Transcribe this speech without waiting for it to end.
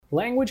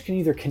Language can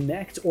either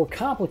connect or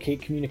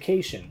complicate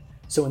communication.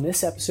 So in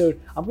this episode,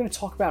 I'm going to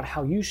talk about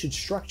how you should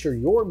structure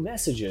your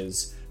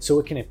messages so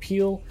it can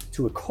appeal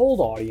to a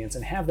cold audience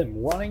and have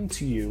them running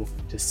to you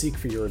to seek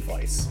for your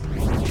advice.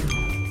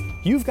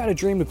 You've got a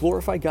dream to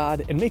glorify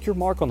God and make your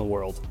mark on the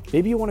world.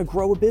 Maybe you want to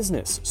grow a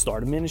business,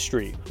 start a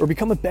ministry, or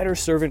become a better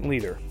servant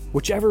leader.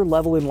 Whichever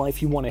level in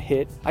life you want to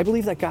hit, I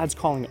believe that God's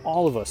calling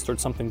all of us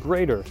towards something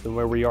greater than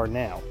where we are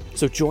now.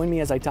 So join me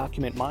as I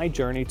document my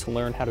journey to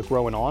learn how to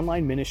grow an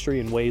online ministry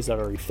in ways that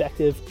are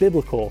effective,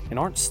 biblical, and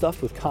aren't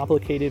stuffed with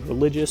complicated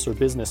religious or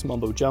business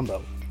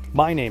mumbo-jumbo.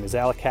 My name is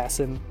Alec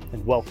Hassan,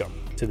 and welcome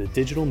to the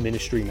Digital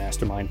Ministry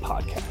Mastermind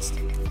Podcast.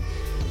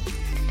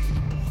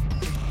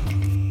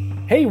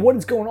 Hey, what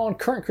is going on,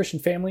 current Christian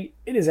family?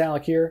 It is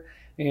Alec here,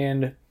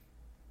 and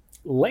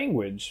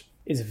language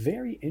is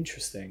very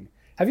interesting.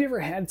 Have you ever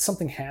had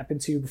something happen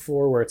to you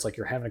before where it's like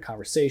you're having a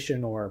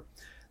conversation, or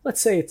let's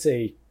say it's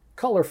a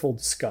colorful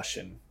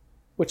discussion,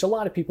 which a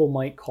lot of people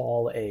might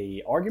call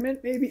a argument,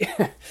 maybe?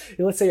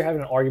 Let's say you're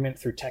having an argument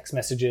through text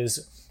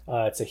messages.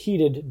 It's a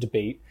heated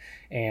debate,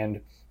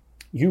 and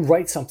you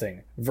write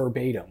something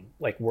verbatim,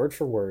 like word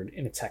for word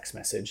in a text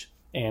message,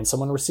 and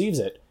someone receives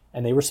it,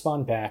 and they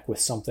respond back with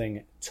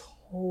something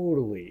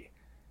totally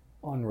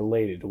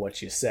unrelated to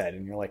what you said,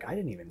 and you're like, I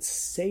didn't even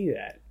say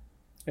that.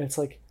 And it's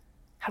like,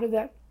 how did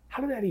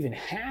that even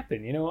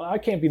happen? You know, I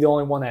can't be the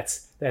only one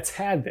that's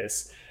had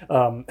this.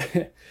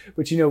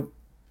 But you know,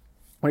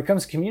 when it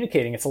comes to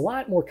communicating, it's a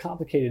lot more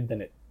complicated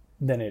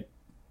than it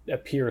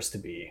appears to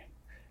be.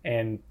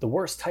 And the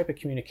worst type of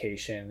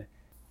communication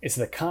is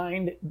the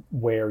kind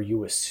where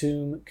you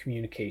assume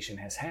communication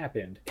has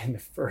happened in the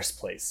first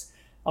place.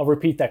 I'll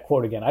repeat that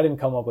quote again. I didn't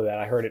come up with that.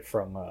 I heard it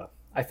from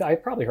I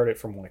probably heard it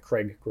from one of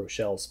Craig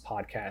Groeschel's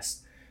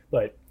podcasts.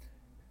 But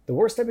the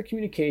worst type of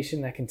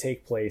communication that can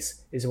take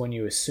place is when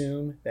you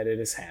assume that it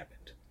has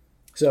happened.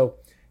 So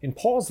in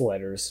Paul's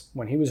letters,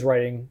 when he was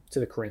writing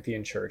to the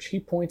Corinthian church, he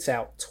points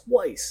out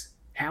twice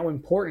how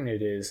important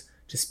it is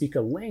to speak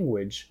a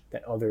language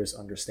that others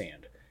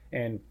understand.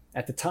 And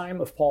at the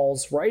time of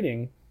Paul's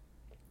writing,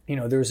 you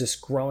know, there's this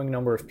growing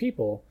number of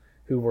people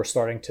who were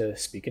starting to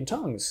speak in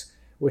tongues,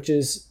 which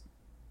is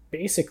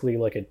basically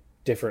like a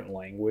different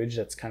language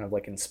that's kind of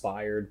like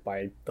inspired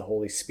by the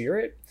Holy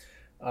Spirit.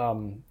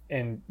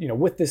 And, you know,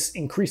 with this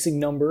increasing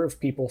number of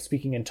people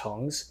speaking in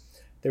tongues,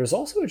 there's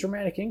also a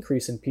dramatic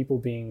increase in people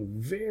being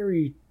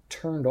very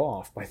turned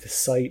off by the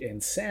sight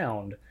and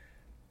sound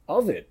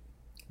of it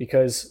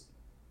because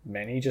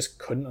many just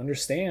couldn't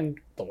understand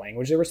the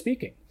language they were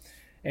speaking.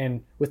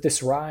 And with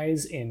this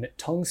rise in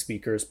tongue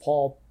speakers,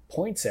 Paul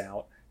points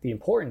out the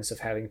importance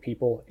of having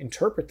people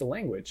interpret the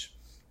language.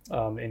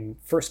 In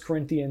 1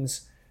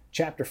 Corinthians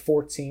chapter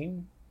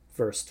 14,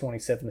 verse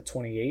 27 to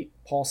 28,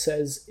 Paul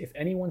says, if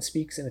anyone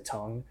speaks in a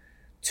tongue,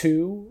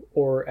 2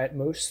 or at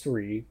most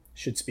 3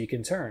 should speak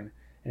in turn,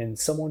 and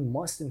someone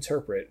must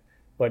interpret.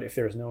 But if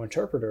there is no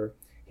interpreter,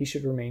 he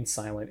should remain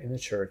silent in the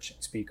church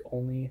and speak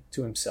only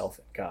to himself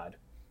and God.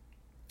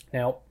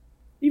 Now,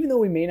 even though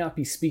we may not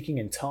be speaking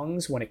in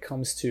tongues when it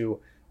comes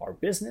to our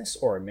business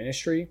or our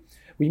ministry,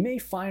 we may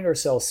find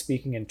ourselves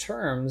speaking in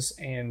terms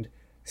and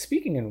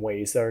speaking in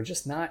ways that are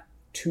just not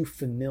too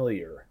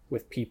familiar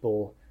with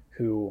people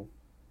who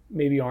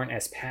maybe aren't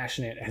as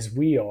passionate as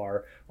we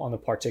are on the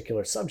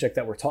particular subject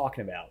that we're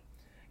talking about.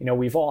 You know,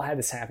 we've all had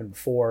this happen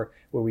before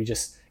where we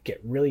just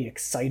get really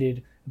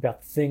excited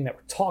about the thing that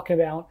we're talking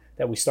about,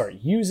 that we start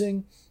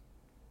using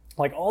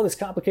like all this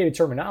complicated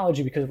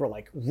terminology because we're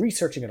like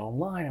researching it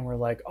online, and we're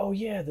like, oh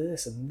yeah,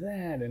 this and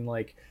that, and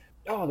like,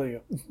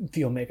 oh,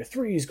 the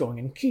omega-3s going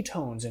in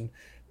ketones, and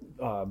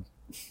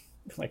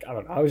like, I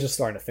don't know, I was just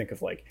starting to think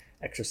of like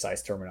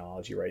exercise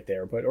terminology right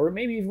there. But or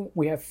maybe even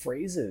we have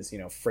phrases, you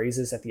know,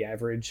 phrases that the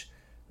average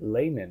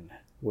layman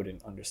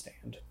wouldn't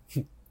understand.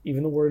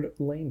 Even the word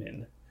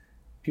layman,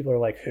 people are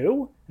like,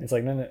 who? And it's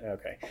like, no,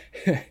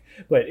 okay.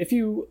 But if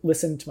you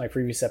listen to my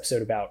previous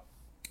episode about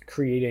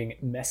creating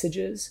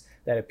messages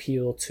that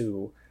appeal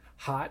to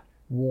hot,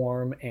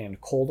 warm,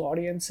 and cold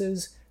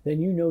audiences,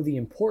 then you know the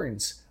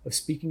importance of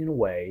speaking in a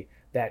way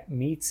that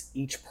meets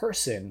each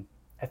person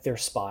at their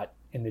spot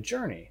in the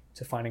journey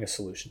to finding a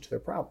solution to their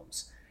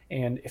problems.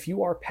 And if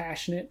you are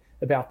passionate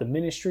about the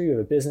ministry or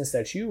the business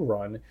that you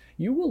run,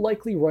 you will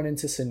likely run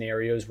into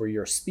scenarios where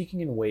you're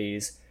speaking in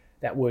ways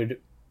that would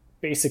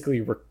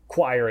basically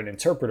require an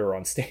interpreter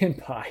on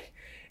standby.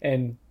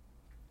 And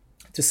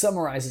to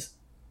summarize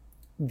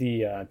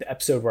the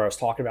episode where I was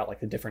talking about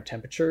like the different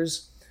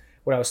temperatures,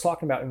 what I was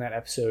talking about in that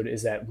episode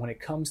is that when it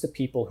comes to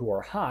people who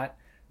are hot,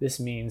 this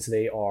means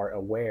they are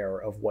aware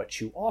of what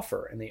you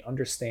offer and they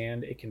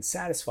understand it can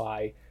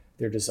satisfy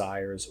their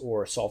desires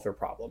or solve their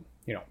problem.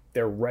 You know,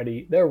 they're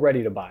ready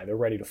to buy, they're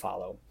ready to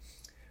follow.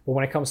 But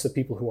when it comes to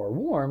people who are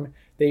warm,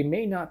 they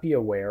may not be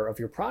aware of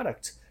your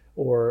product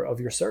or of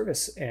your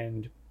service,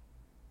 and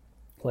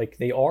like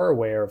they are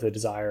aware of the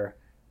desire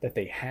that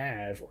they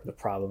have or the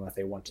problem that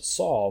they want to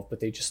solve, but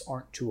they just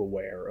aren't too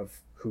aware of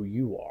who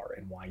you are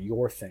and why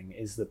your thing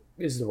is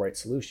the right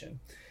solution.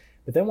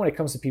 But then when it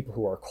comes to people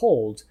who are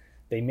cold,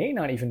 they may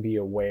not even be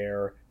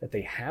aware that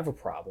they have a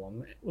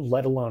problem,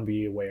 let alone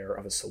be aware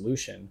of a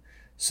solution.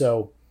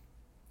 So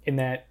in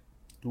that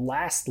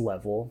last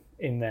level,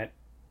 in that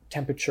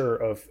temperature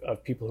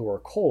of people who are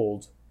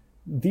cold,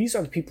 these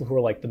are the people who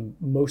are like the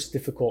most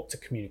difficult to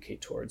communicate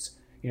towards.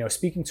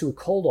 Speaking to a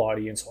cold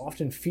audience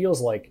often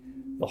feels like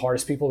the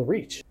hardest people to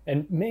reach.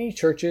 And many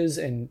churches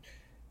and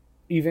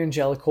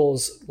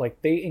evangelicals,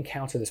 like, they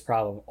encounter this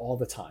problem all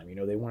the time.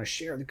 They want to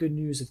share the good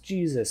news of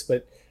Jesus,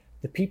 but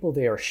the people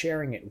they are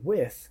sharing it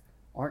with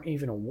aren't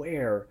even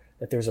aware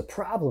that there's a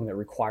problem that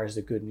requires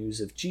the good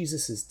news of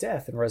Jesus's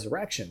death and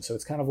resurrection. So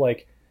it's kind of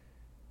like,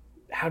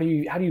 how do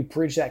you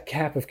bridge that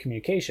gap of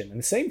communication? And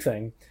the same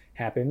thing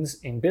happens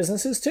in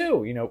businesses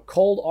too.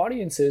 Cold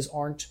audiences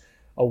aren't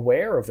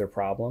aware of their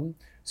problem,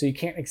 so you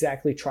can't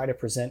exactly try to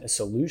present a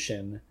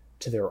solution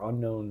to their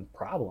unknown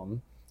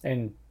problem.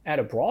 And at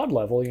a broad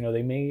level,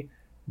 they may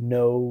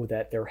know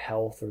that their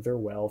health or their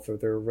wealth or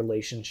their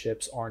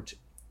relationships aren't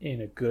in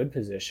a good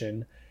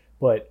position,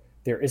 but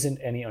there isn't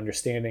any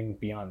understanding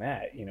beyond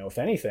that. If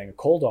anything, a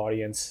cold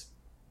audience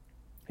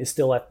is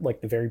still at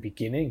like the very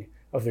beginning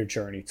of their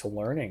journey to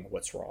learning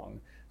what's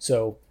wrong.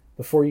 So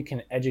before you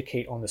can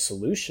educate on the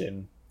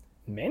solution,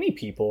 many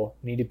people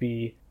need to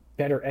be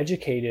better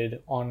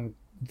educated on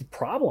the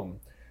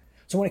problem.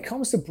 So when it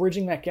comes to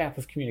bridging that gap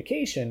of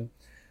communication,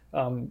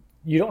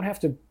 you don't have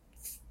to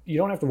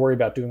worry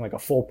about doing like a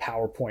full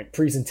PowerPoint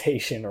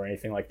presentation or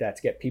anything like that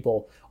to get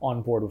people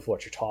on board with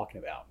what you're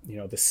talking about.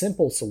 The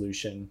simple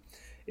solution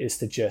is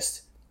to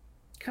just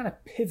kind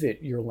of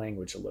pivot your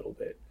language a little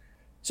bit.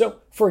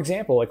 So, for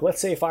example, like, let's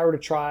say if I were to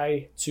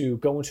try to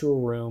go into a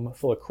room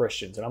full of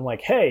Christians and I'm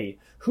like, hey,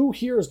 who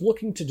here is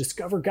looking to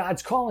discover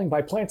God's calling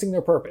by planting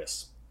their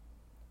purpose?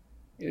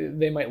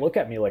 They might look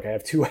at me like I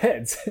have two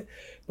heads.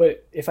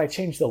 But if I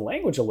change the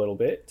language a little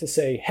bit to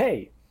say,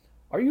 hey,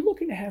 are you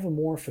looking to have a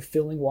more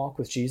fulfilling walk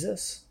with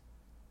Jesus?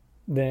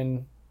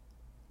 Then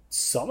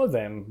some of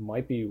them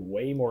might be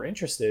way more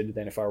interested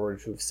than if I were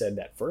to have said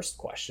that first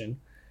question.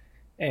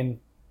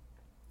 And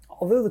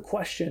although the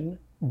question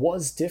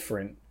was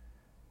different,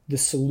 the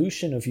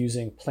solution of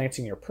using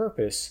planting your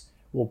purpose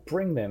will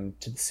bring them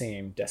to the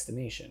same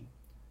destination.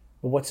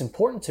 But what's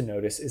important to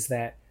notice is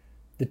that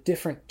the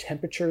different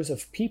temperatures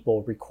of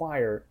people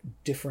require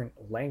different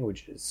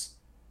languages.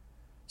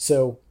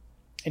 So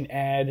an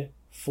ad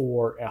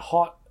for a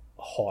hot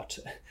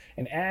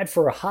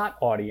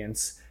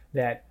audience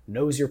that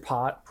knows your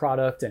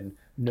product and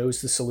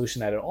knows the solution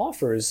that it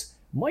offers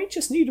might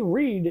just need to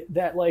read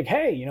that, like,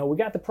 hey, we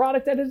got the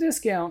product at a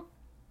discount.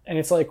 And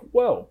it's like,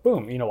 whoa,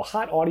 boom, a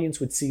hot audience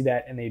would see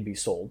that and they'd be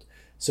sold.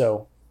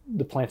 So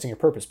the Planting Your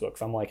Purpose book,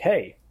 if I'm like,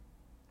 hey,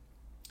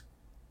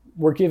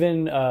 we're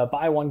giving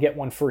buy one, get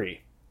one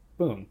free,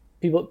 boom.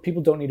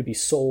 People don't need to be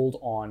sold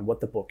on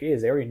what the book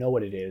is. They already know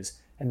what it is.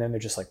 And then they're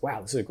just like,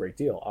 wow, this is a great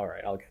deal. All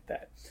right, I'll get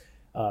that.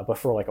 But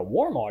for like a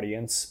warm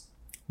audience,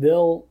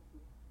 you'll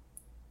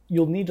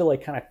need to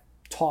like kind of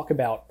talk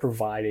about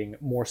providing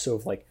more so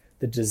of like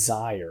the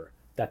desire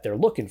that they're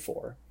looking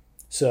for.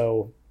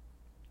 So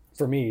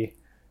for me,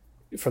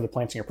 for the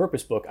Planting Your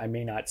Purpose book, I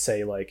may not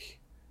say like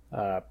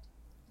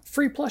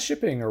free plus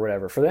shipping or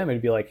whatever. For them,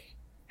 it'd be like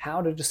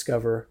how to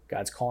discover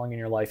God's calling in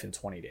your life in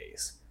 20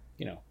 days.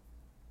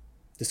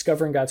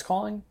 Discovering God's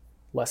calling,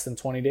 less than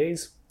 20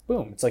 days,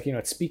 boom. It's like,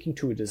 it's speaking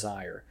to a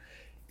desire.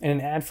 And an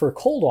ad for a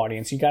cold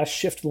audience, you got to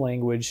shift the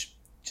language,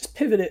 just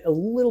pivot it a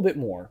little bit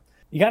more.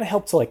 You got to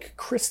help to like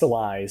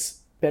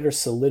crystallize, better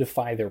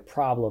solidify their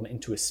problem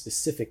into a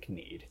specific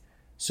need.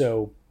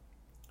 So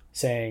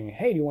saying,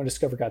 hey, do you want to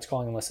discover God's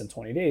calling in less than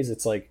 20 days?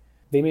 It's like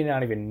they may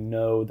not even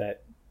know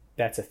that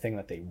that's a thing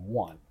that they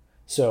want.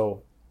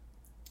 So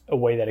a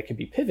way that it could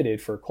be pivoted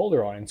for a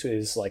colder audience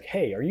is like,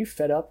 hey, are you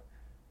fed up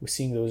with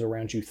seeing those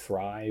around you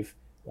thrive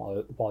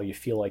while you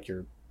feel like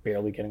you're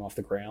barely getting off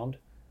the ground?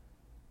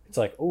 It's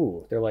like,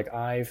 oh, they're like,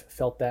 I've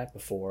felt that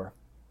before.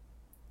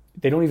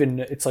 They don't even,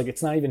 it's like,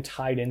 it's not even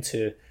tied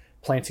into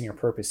planting your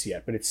purpose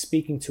yet, but it's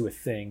speaking to a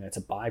thing that's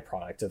a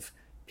byproduct of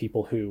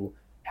people who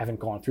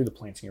haven't gone through the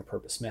planting your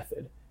purpose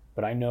method.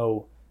 But I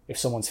know if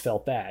someone's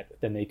felt that,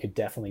 then they could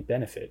definitely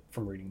benefit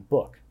from reading the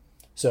book.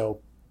 So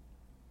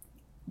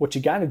what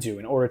you got to do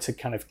in order to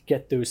kind of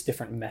get those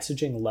different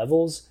messaging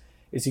levels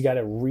is you got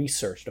to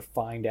research to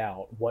find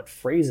out what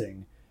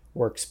phrasing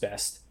works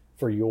best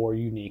for your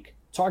unique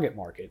target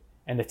market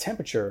and the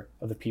temperature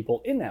of the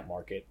people in that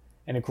market.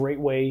 And a great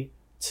way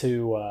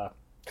to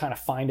kind of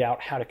find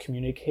out how to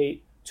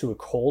communicate to a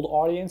cold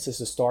audience is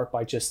to start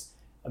by just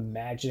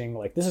imagining,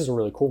 like, this is a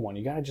really cool one.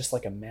 You got to just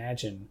like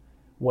imagine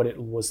what it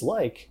was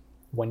like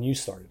when you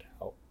started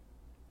out.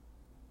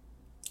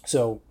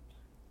 So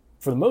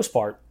for the most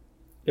part,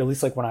 at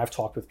least like when I've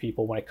talked with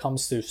people, when it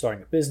comes to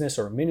starting a business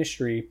or a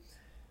ministry,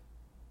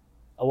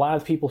 a lot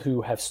of people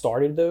who have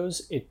started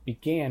those, it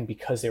began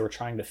because they were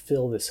trying to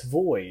fill this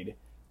void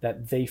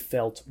that they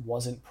felt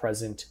wasn't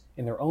present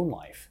in their own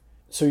life.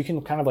 So you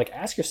can kind of like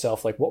ask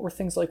yourself, like, what were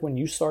things like when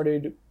you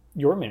started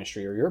your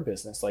ministry or your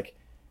business? Like,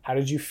 how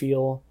did you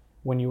feel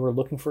when you were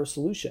looking for a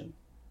solution?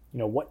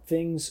 What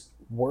things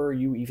were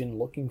you even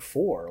looking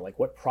for? Like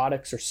what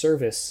products or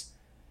services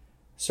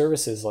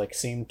like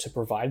seemed to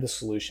provide the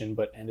solution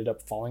but ended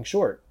up falling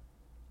short?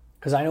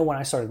 Because I know when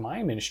I started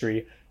my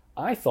ministry,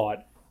 I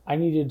thought I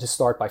needed to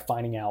start by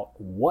finding out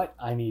what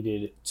I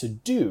needed to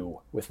do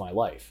with my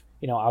life.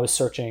 I was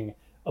searching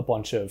a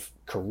bunch of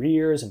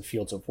careers and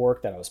fields of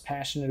work that I was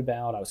passionate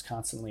about. I was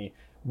constantly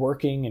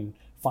working and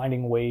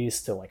finding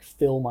ways to like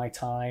fill my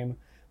time.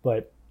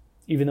 But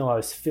even though I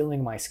was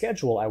filling my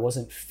schedule, I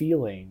wasn't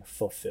feeling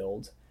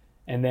fulfilled.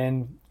 And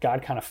then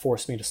God kind of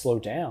forced me to slow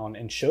down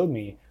and showed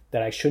me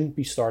that I shouldn't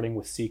be starting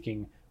with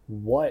seeking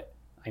what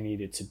I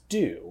needed to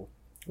do.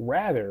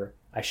 Rather,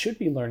 I should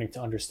be learning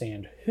to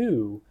understand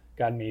who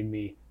God made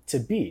me to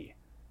be.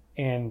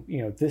 And,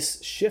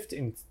 this shift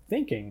in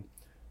thinking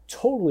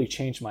totally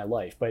changed my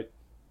life. But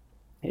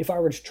if I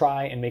were to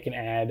try and make an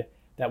ad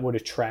that would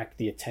attract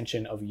the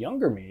attention of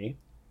younger me,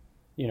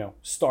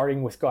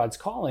 starting with God's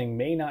calling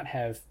may not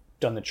have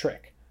done the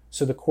trick.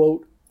 So the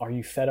quote, "Are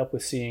you fed up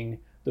with seeing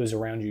those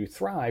around you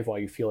thrive while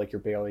you feel like you're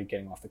barely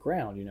getting off the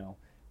ground?"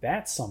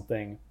 That's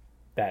something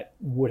that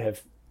would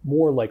have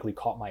more likely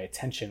caught my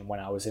attention when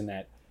I was in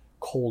that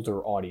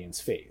colder audience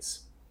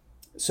phase.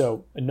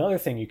 So another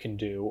thing you can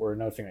do, or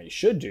another thing that you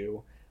should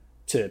do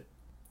to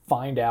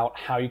find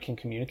out how you can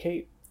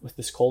communicate with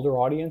this colder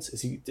audience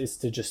is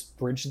to just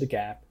bridge the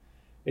gap.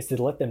 It's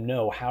to let them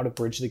know how to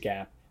bridge the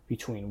gap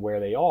between where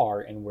they are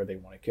and where they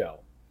want to go.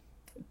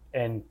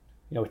 And,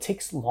 it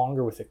takes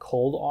longer with a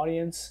cold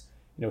audience.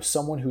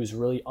 Someone who's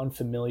really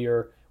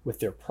unfamiliar with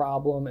their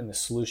problem and the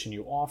solution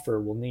you offer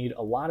will need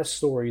a lot of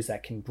stories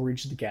that can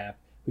bridge the gap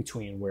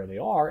between where they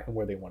are and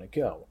where they want to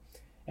go.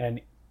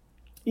 And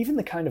even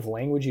the kind of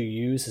language you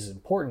use is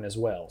important as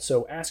well.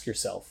 So ask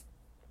yourself,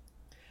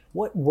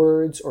 what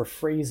words or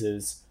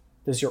phrases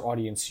does your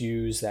audience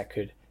use that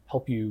could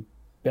help you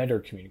better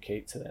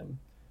communicate to them?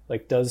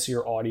 Like, does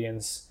your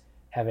audience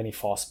have any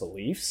false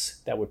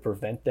beliefs that would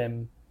prevent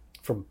them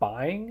from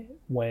buying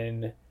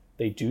when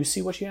they do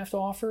see what you have to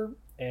offer?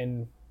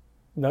 And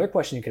another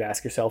question you could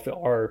ask yourself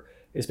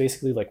is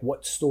basically like,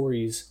 what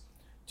stories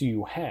do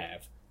you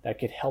have that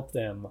could help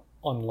them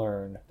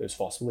unlearn those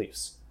false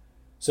beliefs?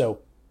 So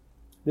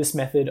this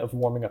method of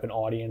warming up an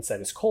audience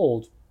that is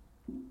cold,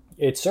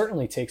 it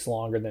certainly takes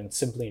longer than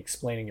simply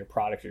explaining your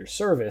product or your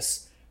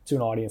service to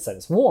an audience that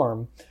is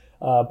warm,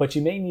 but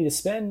you may need to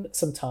spend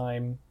some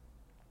time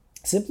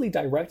simply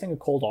directing a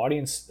cold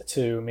audience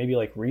to maybe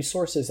like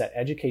resources that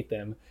educate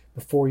them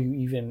before you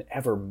even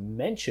ever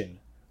mention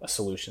a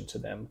solution to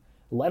them,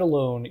 let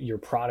alone your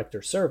product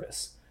or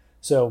service.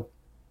 So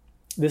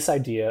this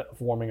idea of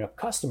warming up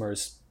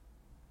customers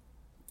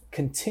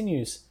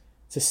continues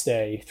to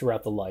stay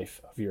throughout the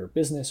life of your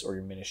business or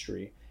your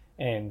ministry.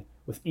 And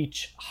with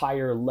each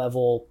higher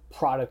level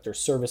product or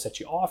service that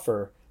you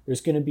offer, you're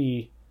going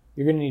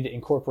to need to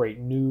incorporate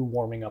new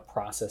warming up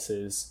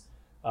processes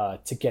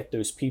to get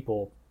those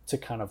people to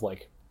kind of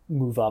like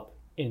move up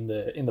in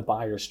the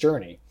buyer's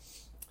journey.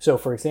 So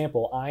for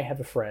example, I have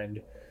a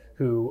friend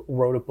who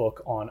wrote a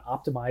book on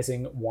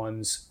optimizing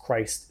one's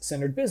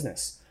Christ-centered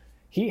business.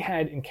 He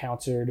had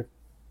encountered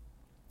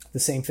the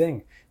same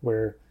thing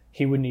where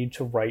he would need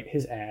to write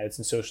his ads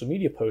and social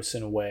media posts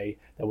in a way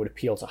that would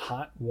appeal to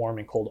hot, warm,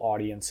 and cold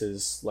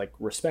audiences, like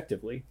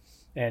respectively.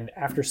 And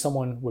after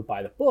someone would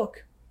buy the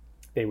book,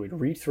 they would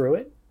read through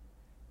it,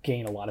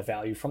 gain a lot of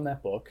value from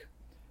that book.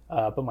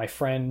 But my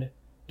friend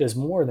does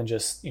more than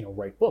just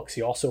write books.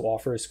 He also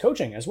offers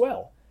coaching as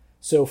well.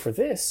 So for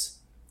this,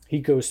 he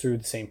goes through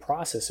the same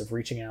process of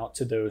reaching out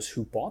to those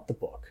who bought the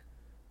book,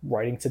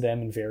 writing to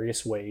them in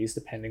various ways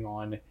depending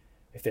on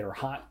if they're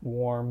hot,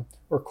 warm,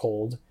 or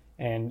cold.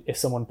 And if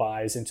someone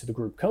buys into the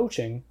group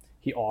coaching,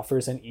 he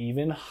offers an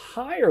even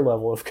higher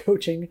level of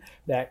coaching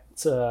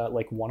that's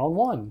like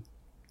one-on-one.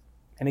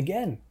 And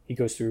again, he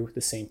goes through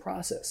the same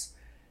process.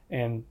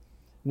 And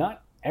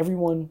not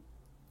everyone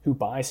who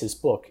buys his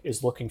book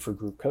is looking for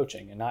group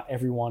coaching, and not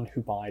everyone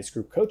who buys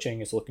group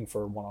coaching is looking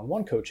for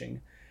one-on-one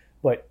coaching.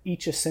 But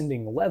each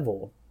ascending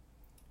level,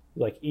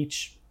 like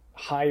each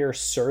higher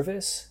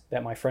service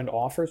that my friend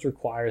offers,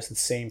 requires the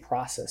same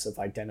process of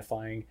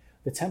identifying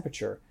the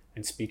temperature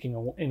and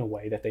speaking in a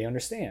way that they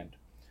understand.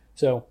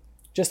 So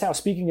just how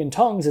speaking in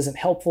tongues isn't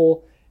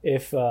helpful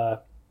if no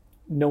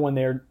one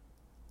there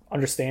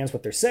understands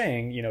what they're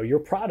saying, your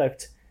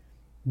product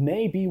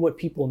may be what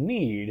people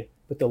need,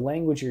 but the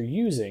language you're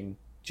using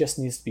just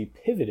needs to be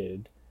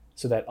pivoted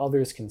so that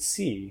others can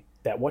see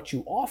that what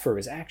you offer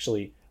is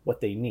actually what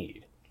they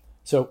need.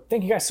 So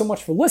thank you guys so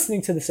much for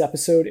listening to this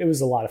episode. It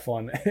was a lot of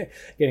fun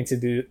getting to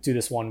do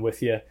this one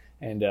with you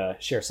and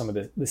share some of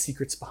the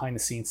secrets behind the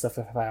scenes stuff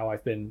of how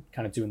I've been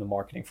kind of doing the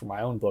marketing for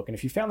my own book. And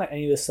if you found that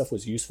any of this stuff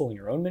was useful in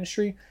your own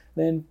ministry,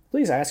 then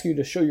please I ask you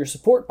to show your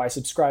support by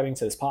subscribing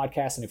to this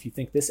podcast. And if you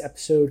think this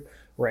episode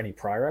or any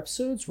prior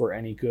episodes were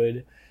any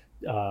good,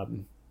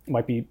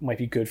 might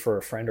be good for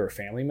a friend or a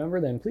family member,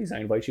 then please I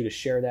invite you to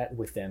share that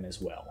with them as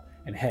well.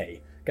 And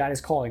hey, God is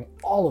calling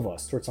all of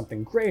us towards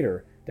something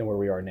greater than where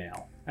we are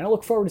now. And I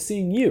look forward to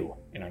seeing you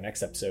in our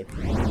next episode.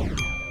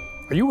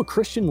 Are you a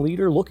Christian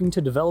leader looking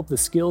to develop the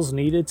skills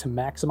needed to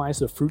maximize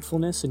the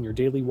fruitfulness in your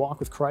daily walk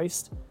with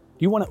Christ? Do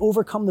you want to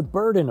overcome the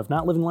burden of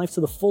not living life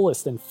to the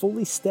fullest and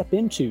fully step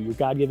into your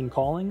God-given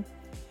calling?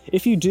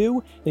 If you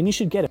do, then you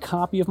should get a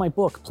copy of my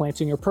book,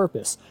 Planting Your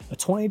Purpose, a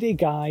 20-day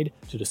guide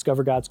to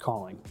discover God's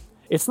calling.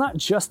 It's not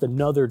just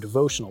another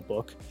devotional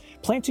book.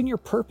 Planting Your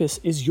Purpose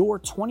is your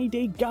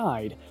 20-day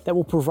guide that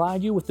will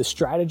provide you with the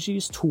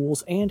strategies,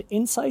 tools, and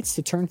insights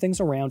to turn things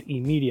around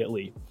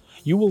immediately.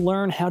 You will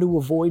learn how to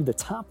avoid the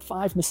top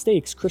 5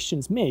 mistakes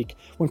Christians make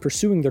when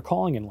pursuing their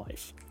calling in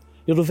life.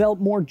 You'll develop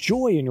more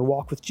joy in your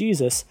walk with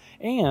Jesus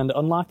and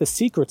unlock the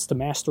secrets to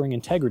mastering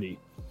integrity.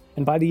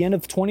 And by the end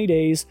of 20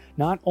 days,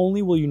 not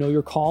only will you know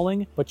your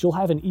calling, but you'll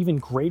have an even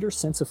greater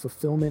sense of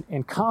fulfillment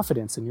and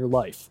confidence in your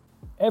life.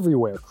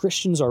 Everywhere,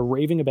 Christians are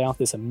raving about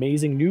this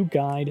amazing new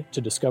guide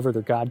to discover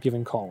their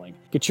God-given calling.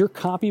 Get your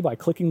copy by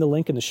clicking the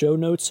link in the show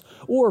notes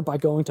or by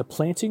going to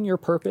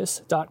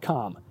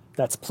plantingyourpurpose.com.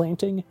 That's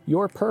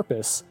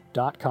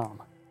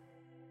plantingyourpurpose.com.